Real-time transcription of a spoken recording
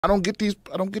I don't get these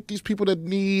people that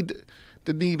need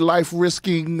life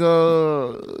risking They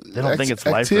don't think it's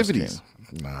life risking.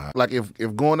 Nah. Like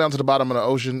if going down to the bottom of the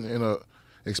ocean in a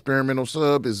experimental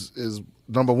sub is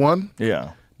number one.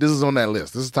 Yeah. This is on that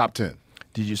list. This is top 10.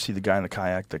 Did you see the guy in the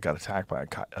kayak that got attacked by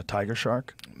a tiger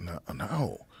shark?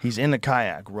 No. He's in the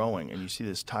kayak rowing, and you see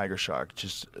this tiger shark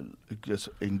just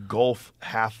engulf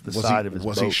half the side of his boat.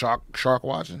 Was he shark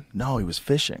watching? No, he was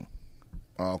fishing.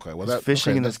 Oh, okay. Well, He's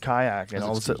fishing in this kayak, and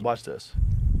all of a sudden, watch this.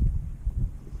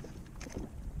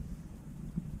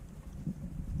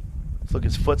 Look,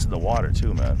 his foot's in the water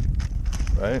too, man.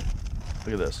 Right?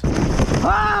 Look at this.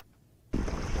 Ah!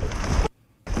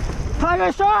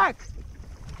 Tiger shark!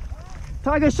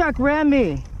 Tiger shark ran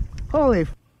me. Holy.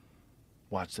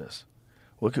 Watch this.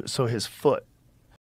 Look, so his foot